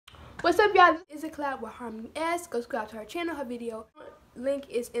What's up, y'all? This is a collab with Harmony S. Go subscribe to her channel. Her video link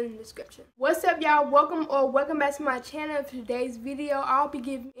is in the description. What's up, y'all? Welcome back to my channel. For today's video, I'll be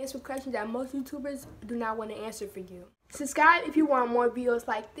giving answer questions that most YouTubers do not want to answer for you. Subscribe if you want more videos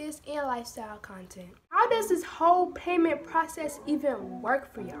like this and lifestyle content. How does this whole payment process even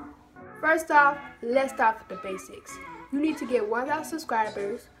work for y'all? First off, let's start with the basics. You need to get 1,000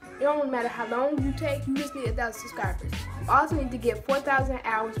 subscribers. It don't matter how long you take, you just need 1,000 subscribers. You also need to get 4,000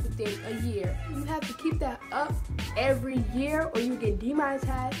 hours within a year. You have to keep that up every year or you get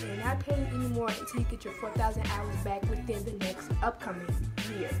demonetized and not paying anymore until you get your 4,000 hours back within the next upcoming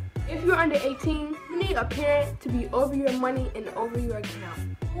year. If you're under 18, you need a parent to be over your money and over your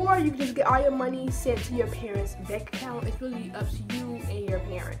account. Or you can just get all your money sent to your parents' bank account. It's really up to you and your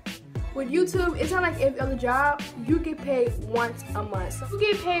parent. With YouTube, it's not like every other job. You get paid once a month. So you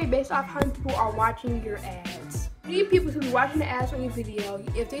get paid based off how many people are watching your ads. You need people to be watching the ads on your video.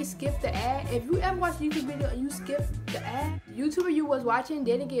 If they skip the ad, if you ever watch a YouTube video and you skip the ad, the YouTuber you was watching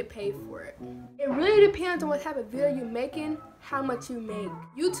didn't get paid for it. It really depends on what type of video you're making, how much you make.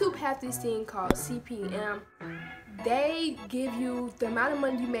 YouTube has this thing called CPM. They give you the amount of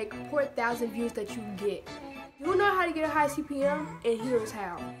money you make per 1,000 views that you get. You know how to get a high CPM, and here's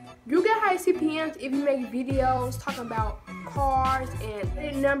how. You get high CPMs if you make videos talking about cars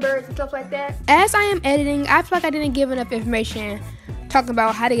and numbers and stuff like that. As I am editing, I feel like I didn't give enough information talking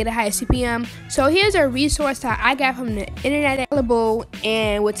about how to get a high CPM. So here's a resource that I got from the internet available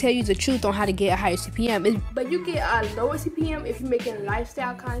and will tell you the truth on how to get a higher CPM. But you get a lower CPM if you're making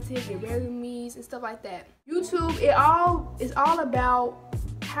lifestyle content, your rare memes and stuff like that. YouTube, it's all about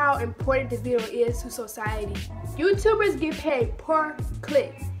how important the video is to society. YouTubers get paid per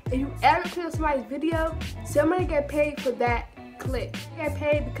click. If you ever click on somebody's video, somebody get paid for that click. You get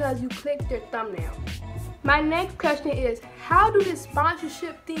paid because you clicked their thumbnail. My next question is, how do this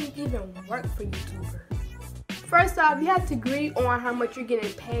sponsorship thing even work for YouTubers? First off, you have to agree on how much you're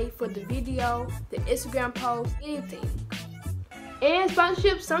getting paid for the video, the Instagram post, anything. And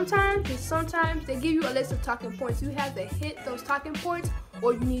sponsorships, sometimes they give you a list of talking points. You have to hit those talking points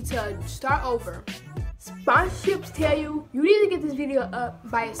or you need to start over. Sponsorships tell you need to get this video up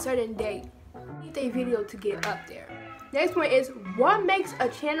by a certain date. You need a video to get up there. Next one is, what makes a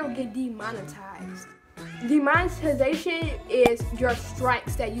channel get demonetized? Demonetization is your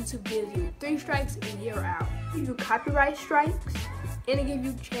strikes that YouTube gives you. 3 strikes and you're out. They give you copyright strikes and they give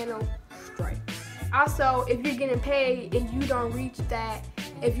you channel strikes. Also, if you're getting paid and you don't reach that,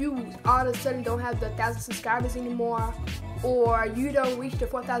 if you all of a sudden don't have the 1,000 subscribers anymore, or you don't reach the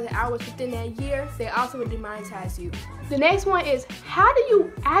 4,000 hours within that year, they also will demonetize you. The next one is, how do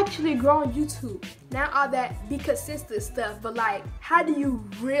you actually grow on YouTube? Not all that be consistent stuff, but like, how do you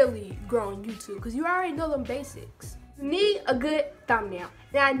really grow on YouTube? Because you already know them basics. You need a good thumbnail.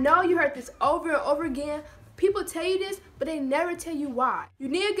 Now I know you heard this over and over again. People tell you this, but they never tell you why. You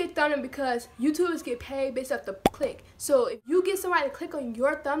need a good thumbnail because YouTubers get paid based off the click. So if you get somebody to click on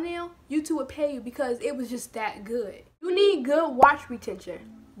your thumbnail, YouTube will pay you because it was just that good. You need good watch retention.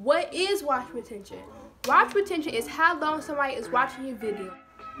 What is watch retention? Watch retention is how long somebody is watching your video.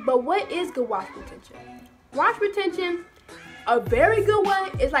 But what is good watch retention? Watch retention, a very good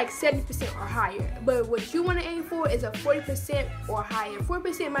one is like 70% or higher. But what you want to aim for is a 40% or higher.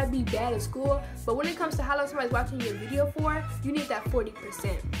 40% might be bad at school, but when it comes to how long somebody's watching your video for, you need that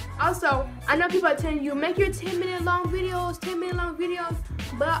 40%. Also, I know people are telling you, make your 10-minute long videos, 10-minute long videos,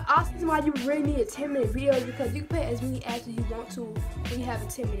 but also why you really need a 10-minute video is because you can put as many ads as you want to when you have a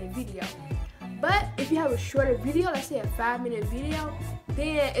 10-minute video. But if you have a shorter video, let's say a 5-minute video,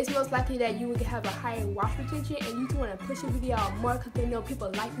 then it's most likely that you would have a higher watch retention and you want to push your video out more because they know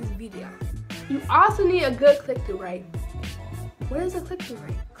people like this video. You also need a good click-through rate. What is a click-through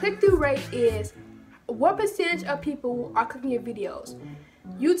rate? Click-through rate is what percentage of people are clicking your videos.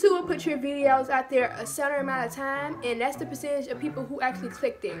 YouTube will put your videos out there a certain amount of time, and that's the percentage of people who actually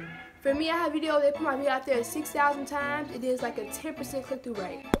clicked it. For me, I have videos, they put my video out there 6,000 times, it is like a 10% click-through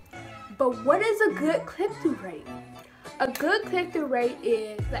rate. But what is a good click-through rate? A good click-through rate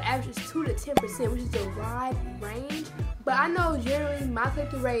is the average is 2 to 10%, which is a wide range. But I know generally my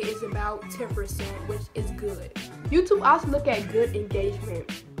click-through rate is about 10%, which is good. YouTube also look at good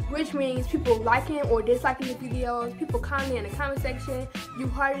engagement, which means people liking or disliking your videos, people commenting in the comment section, you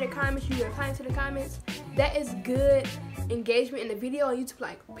heart in the comments, you replying to the comments. That is good engagement in the video, and YouTube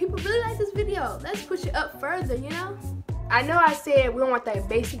like, people really like this video, let's push it up further, you know? I know I said we don't want that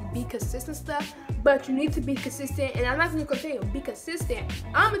basic be consistent stuff, but you need to be consistent, and I'm not gonna tell you be consistent.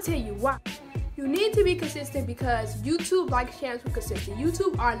 I'm gonna tell you why. You need to be consistent because YouTube likes channels who are consistent.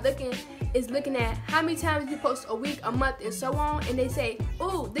 YouTube is looking at how many times you post a week, a month, and so on, and they say,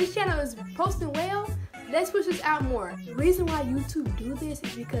 oh, this channel channel is posting well, let's push this out more. The reason why YouTube do this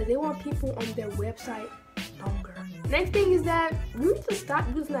is because they want people on their website longer. Next thing is that you need to stop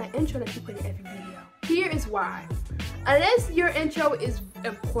using that intro that you put in every video. Here is why. Unless your intro is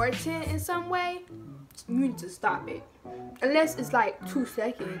important in some way, you need to stop it. Unless it's like 2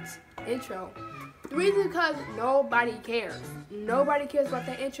 seconds intro. The reason is because nobody cares. Nobody cares about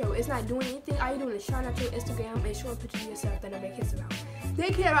that intro. It's not doing anything. All you're doing is showing out your Instagram and showing pictures of yourself that nobody cares about.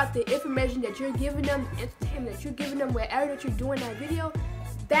 They care about the information that you're giving them, the entertainment that you're giving them, whatever that you're doing in that video.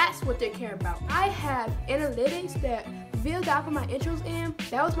 That's what they care about. I have analytics that videos that I put my intros in,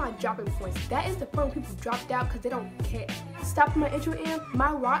 that was my dropping points. That is the point when people dropped out because they don't care. Stopping my intro in,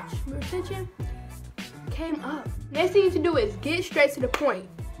 my watch retention came up. Next thing you need to do is get straight to the point.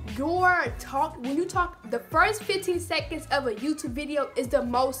 When you talk, the first 15 seconds of a YouTube video is the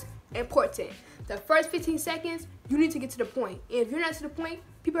most important. The first 15 seconds, you need to get to the point. And if you're not to the point,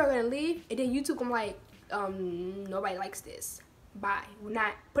 people are gonna leave, and then YouTube gonna like, nobody likes this. Bye. We're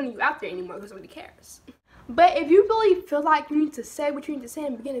not putting you out there anymore because nobody cares. But if you really feel like you need to say what you need to say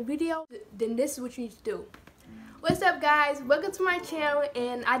in the beginning of the video, then this is what you need to do. What's up, guys? Welcome to my channel,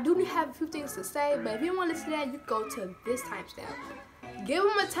 and I do have a few things to say, but if you want to listen to that, you go to this timestamp. Give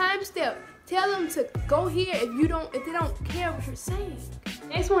them a timestamp. Tell them to go here if they don't care what you're saying.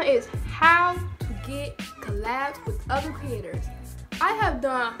 Next one is how to get collabs with other creators. I have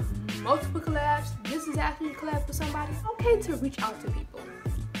done multiple collabs. This is actually a collab with somebody. It's okay to reach out to people,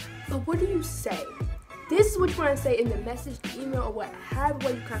 but what do you say? This is what you want to say in the message, the email, or however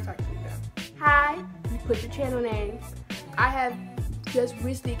way you contact them. Hi, you put your channel name. I have just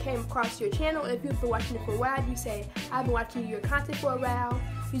recently came across your channel. If you've been watching it for a while, you say, I've been watching your content for a while.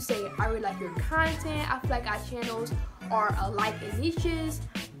 You say, I really like your content. I feel like our channels are alike in niches.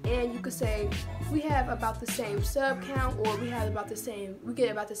 And you could say, we have about the same sub count, or we get about the same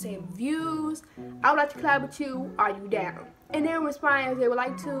views. I would like to collab with you. Are you down? And they will respond if they would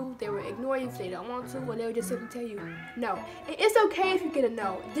like to. They will ignore you if they don't want to, or they will just simply tell you no. And it's okay if you get a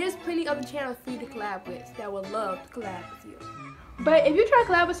no. There's plenty of other channels for you to collab with that would love to collab with you. But if you try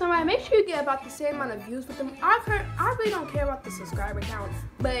to collab with somebody, make sure you get about the same amount of views with them. I really don't care about the subscriber count,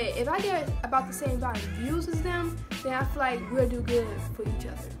 but if I get about the same amount of views as them, then I feel like we'll do good for each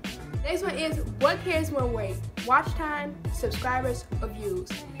other. Next one is, what carries more weight? Watch time, subscribers, or views?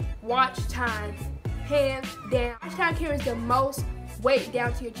 Watch time, hands down. Watch time carries the most weight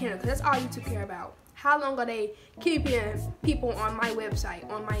down to your channel, because that's all YouTube care about. How long are they keeping people on my website,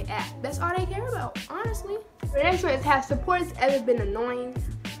 on my app? That's all they care about, honestly. The next one is, has support ever been annoying?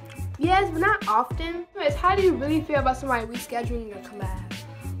 Yes, but not often. It's, how do you really feel about somebody rescheduling your collab?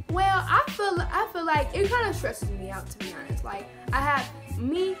 Well, I feel like it kind of stresses me out, to be honest. Like,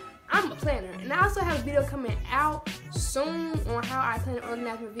 I'm a planner, and I also have a video coming out soon on how I plan to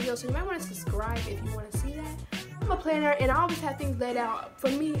organize my videos, so you might want to subscribe if you want to see that. I'm a planner, and I always have things laid out. For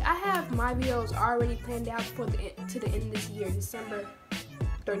me, I have my videos already planned out to the end of this year, December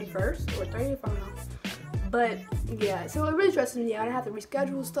 31st or 30th, I don't know. But yeah, so it really stresses me out. I have to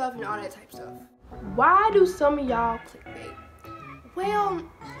reschedule stuff and all that type of stuff. Why do some of y'all clickbait? Well,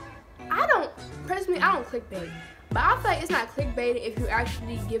 I don't clickbait. But I feel like it's not clickbait if you're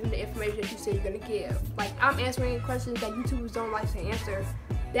actually giving the information that you say you're gonna give. Like, I'm answering questions that YouTubers don't like to answer.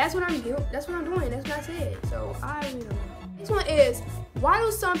 That's what I'm doing. That's what I said. So I really don't know. This one is, why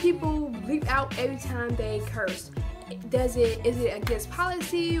do some people bleep out every time they curse? Is it against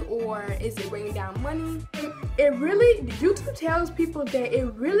policy, or is it bringing down money? YouTube tells people that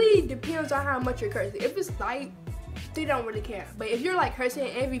it really depends on how much you're cursing. If it's light, they don't really care. But if you're like cursing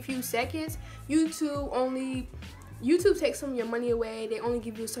every few seconds, YouTube takes some of your money away. They only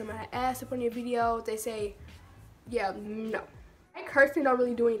give you a certain amount of ads to put in your video. They say, yeah, no. Cursing don't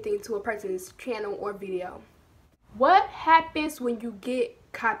really do anything to a person's channel or video. What happens when you get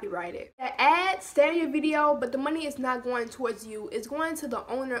copyrighted? The ads stay in your video, but the money is not going towards you. It's going to the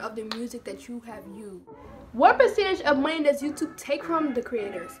owner of the music that you have used. What percentage of money does YouTube take from the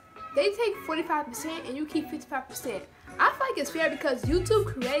creators? They take 45% and you keep 55%. I feel like it's fair because YouTube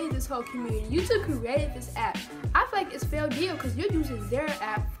created this whole community. YouTube created this app. I feel like it's a fair deal because you're using their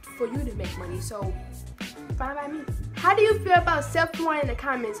app for you to make money. So, fine by me. How do you feel about self-promoting in the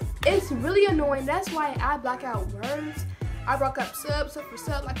comments? It's really annoying. That's why I block out words. I block up sub for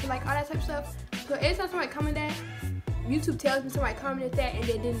sub, like all that type of stuff. So every time somebody commented that, YouTube tells me somebody commented that and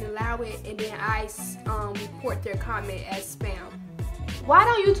they didn't allow it, and then I report their comment as spam. Why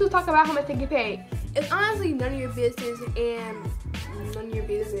don't YouTube talk about how much they get paid? It's honestly none of your business, and none of your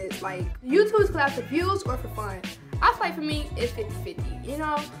business. Like, YouTube is collab for views or for fun. I feel like for me, it's 50-50, you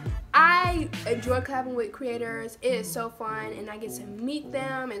know? I enjoy collabing with creators. It is so fun, and I get to meet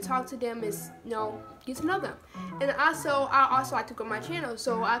them and talk to them and, you know, get to know them. And also, I also like to grow my channel,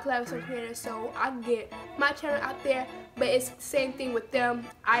 so I collab with some creators so I can get my channel out there. But it's the same thing with them.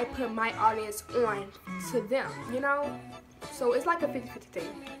 I put my audience on to them, you know. So it's like a 50-50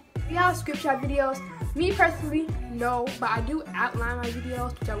 thing. Y'all script your videos. Me personally, no, but I do outline my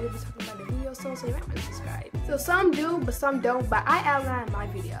videos, which I will be talking about the video soon, so you might want to subscribe. So some do, but some don't, but I outline my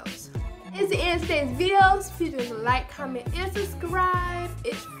videos. It's the end of today's videos. Please leave a like, comment, and subscribe.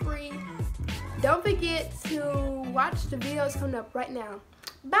 It's free. Don't forget to watch the videos coming up right now.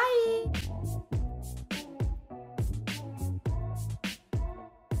 Bye!